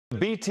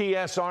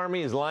BTS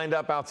Army is lined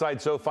up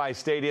outside SoFi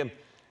Stadium,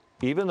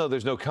 even though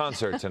there's no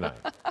concert tonight.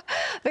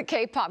 The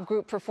K-pop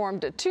group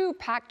performed 2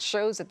 packed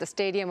shows at the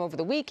stadium over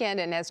the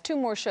weekend and has 2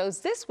 more shows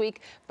this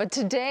week. But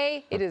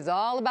today, it is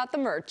all about the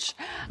merch.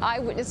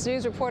 Eyewitness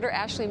News reporter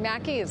Ashley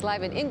Mackey is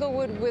live in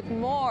Inglewood with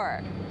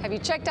more. Have you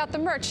checked out the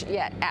merch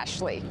yet,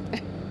 Ashley?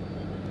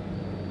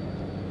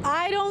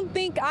 I don't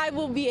think I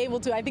will be able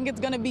to. I think it's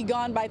going to be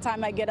gone by the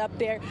time I get up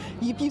there.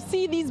 If you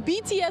see these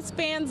BTS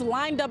fans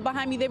lined up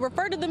behind me, they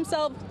refer to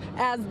themselves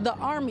as the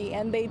Army,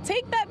 and they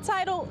take that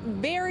title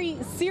very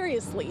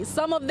seriously.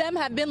 Some of them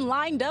have been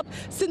lined up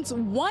since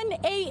 1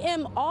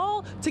 a.m.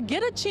 all to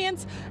get a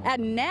chance at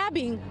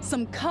nabbing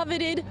some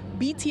coveted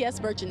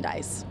BTS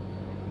merchandise.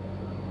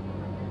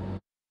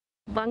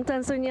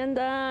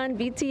 방탄소년단,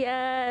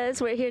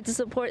 BTS, we're here to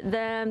support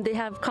them. They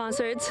have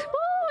concerts.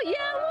 Woo, yeah,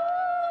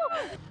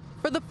 woo!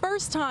 For the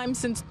first time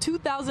since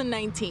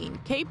 2019,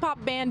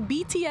 K-pop band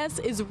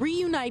BTS is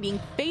reuniting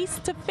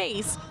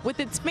face-to-face with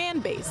its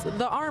fan base,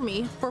 the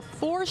Army, for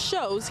 4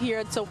 shows here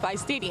at SoFi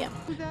Stadium.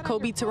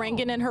 Kobe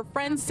Tarangan and her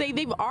friends say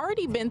they've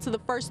already been to the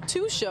first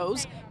 2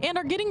 shows and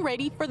are getting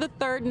ready for the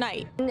 3rd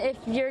night. If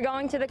you're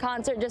going to the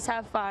concert, just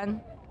have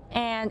fun.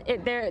 And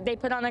they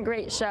put on a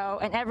great show,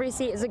 and every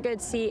seat is a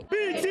good seat.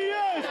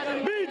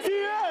 BTS!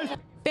 BTS!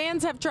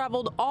 Fans have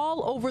traveled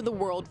all over the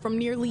world from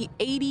nearly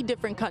 80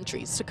 different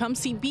countries to come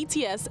see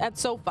BTS at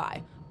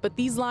SoFi. But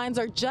these lines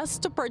are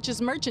just to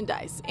purchase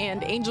merchandise,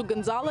 and Angel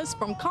Gonzalez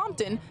from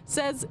Compton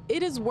says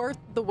it is worth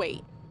the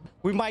wait.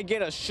 We might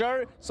get a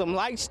shirt, some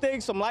light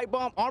sticks, some light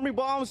bomb, army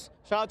bombs.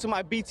 Shout out to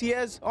my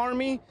BTS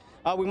Army.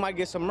 We might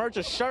get some merch,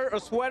 a shirt, a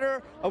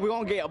sweater. We're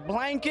gonna get a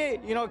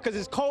blanket, you know, because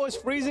it's cold, it's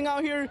freezing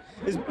out here.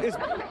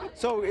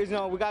 So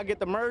we gotta get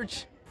the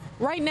merch.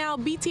 Right now,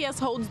 BTS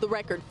holds the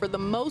record for the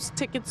most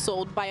tickets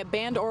sold by a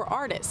band or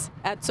artist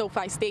at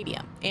SoFi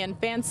Stadium. And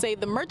fans say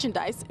the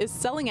merchandise is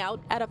selling out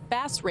at a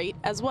fast rate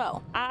as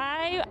well.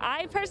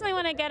 I personally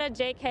want to get a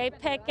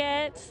JK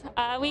ticket.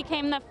 We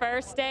came the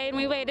first day and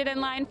we waited in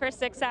line for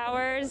 6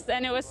 hours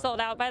and it was sold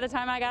out by the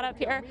time I got up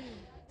here.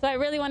 So I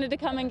really wanted to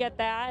come and get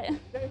that.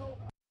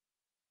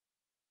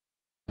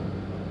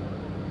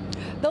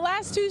 The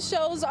last 2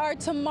 shows are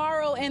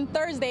tomorrow and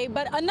Thursday,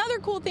 but another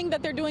cool thing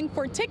that they're doing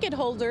for ticket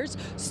holders,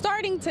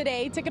 starting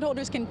today, ticket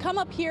holders can come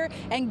up here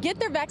and get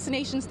their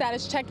vaccination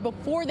status checked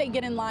before they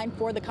get in line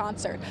for the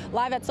concert.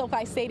 Live at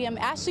SoFi Stadium,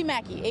 Ashley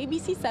Mackey,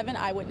 ABC7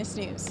 Eyewitness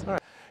News. All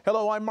right.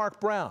 Hello, I'm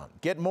Mark Brown.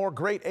 Get more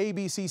great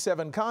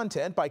ABC7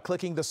 content by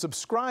clicking the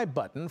subscribe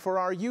button for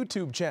our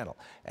YouTube channel.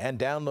 And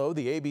download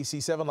the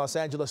ABC7 Los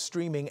Angeles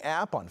streaming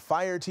app on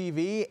Fire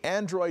TV,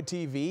 Android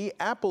TV,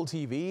 Apple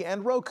TV,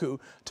 and Roku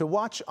to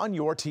watch on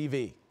your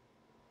TV.